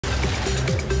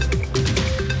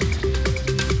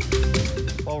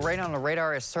on the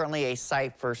radar is certainly a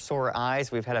sight for sore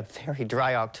eyes. We've had a very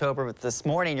dry October, but this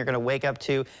morning you're going to wake up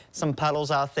to some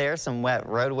puddles out there, some wet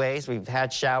roadways. We've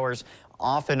had showers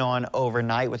off and on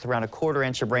overnight with around a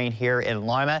quarter-inch of rain here in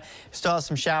Lima. Still have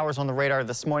some showers on the radar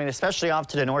this morning, especially off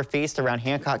to the northeast around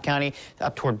Hancock County,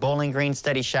 up toward Bowling Green.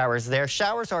 Steady showers there.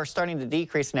 Showers are starting to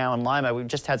decrease now in Lima. We've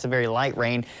just had some very light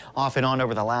rain off and on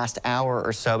over the last hour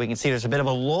or so. We can see there's a bit of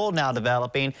a lull now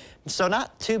developing, so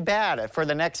not too bad. For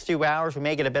the next few hours, we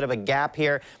may get a bit of a gap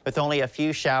here with only a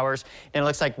few showers, and it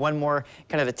looks like one more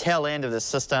kind of the tail end of the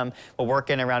system will work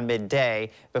in around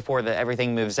midday before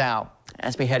everything moves out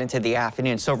as we head into the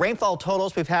afternoon. So rainfall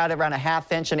totals, we've had around a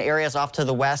 ½ inch in areas off to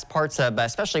the west, parts of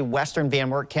especially western Van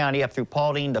Wert County up through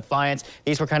Paulding, Defiance.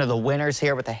 These were kind of the winners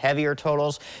here with the heavier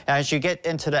totals. As you get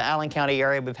into the Allen County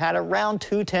area, we've had around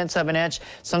 2/10 of an inch.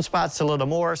 Some spots a little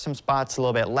more, some spots a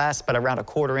little bit less, but around a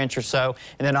 ½ inch or so.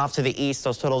 And then off to the east,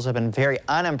 those totals have been very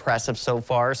unimpressive so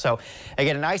far. So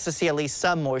again, nice to see at least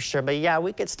some moisture, but yeah,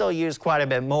 we could still use quite a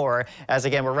bit more, as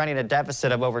again, we're running a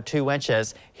deficit of over 2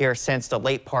 inches here since the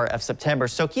late part of September.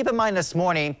 So keep in mind this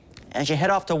morning, as you head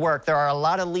off to work, there are a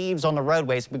lot of leaves on the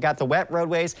roadways. We've got the wet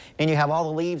roadways, and you have all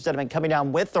the leaves that have been coming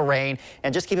down with the rain.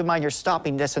 And just keep in mind your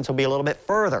stopping distance will be a little bit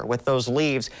further with those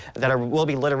leaves that will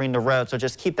be littering the road. So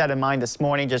just keep that in mind this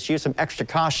morning. Just use some extra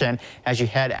caution as you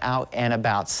head out and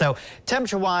about. So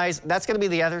temperature-wise, that's going to be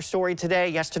the other story today.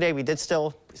 Yesterday, we did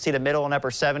still see the middle and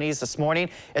upper 70s. This morning,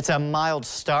 it's a mild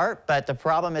start, but the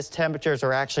problem is temperatures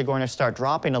are actually going to start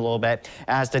dropping a little bit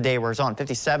as the day wears on.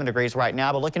 57 degrees right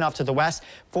now, but looking off to the west,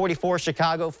 44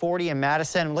 Chicago, 40 in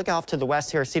Madison. Look off to the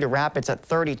west here, Cedar Rapids at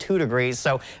 32 degrees.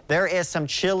 So there is some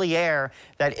chilly air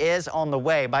that is on the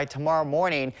way. By tomorrow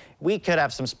morning, we could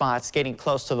have some spots getting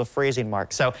close to the freezing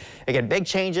mark. So again, big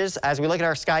changes as we look at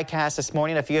our skycast this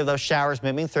morning. A few of those showers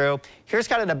moving through. Here's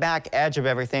kind of the back edge of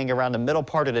everything around the middle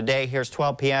part of the day. Here's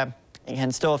 12 p.m.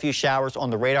 and still a few showers on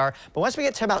the radar. But once we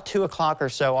get to about 2 o'clock or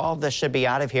so, all of this should be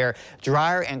out of here.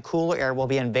 Drier and cooler air will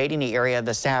be invading the area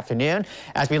this afternoon.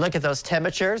 As we look at those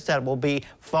temperatures that will be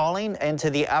falling into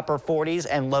the upper 40s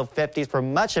and low 50s for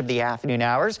much of the afternoon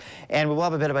hours. And we will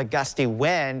have a bit of a gusty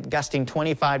wind, gusting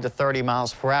 25 to 30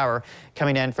 miles per hour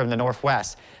coming in from the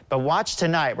northwest. But watch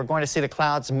tonight. We're going to see the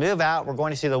clouds move out. We're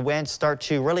going to see the wind start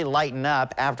to really lighten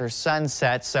up after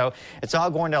sunset. So it's all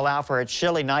going to allow for a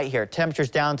chilly night here. Temperatures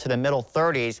down to the middle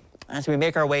 30s as we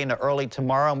make our way into early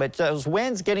tomorrow. But those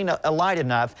winds getting light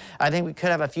enough, I think we could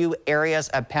have a few areas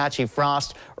of patchy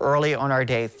frost early on our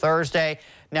day Thursday.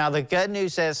 Now, the good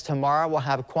news is tomorrow we'll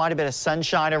have quite a bit of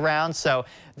sunshine around, so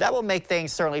that will make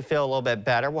things certainly feel a little bit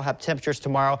better. We'll have temperatures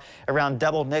tomorrow around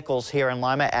double Nichols here in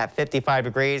Lima at 55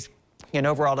 degrees. And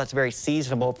overall, that's very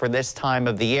seasonable for this time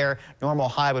of the year. Normal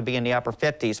high would be in the upper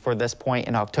 50s for this point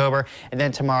in October. And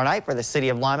then tomorrow night for the city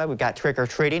of Lima, we've got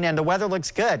trick-or-treating, and the weather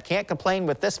looks good. Can't complain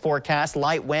with this forecast.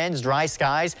 Light winds, dry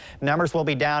skies. Numbers will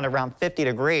be down around 50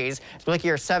 degrees. As we look at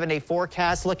your 7-day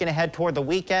forecast, looking ahead toward the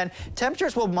weekend,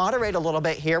 temperatures will moderate a little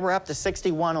bit here. We're up to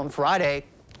 61 on Friday.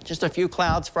 Just a few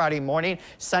clouds Friday morning,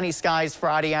 sunny skies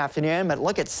Friday afternoon. But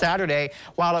look at Saturday.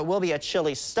 While it will be a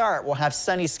chilly start, we'll have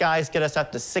sunny skies get us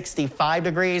up to 65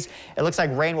 degrees. It looks like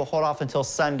rain will hold off until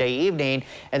Sunday evening.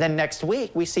 And then next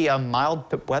week, we see a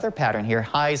mild weather pattern here.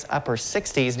 Highs upper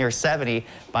 60s near 70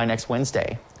 by next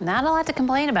Wednesday. Not a lot to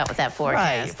complain about with that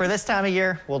forecast. Right. For this time of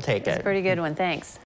year, we'll take it. It's a pretty good one. Thanks.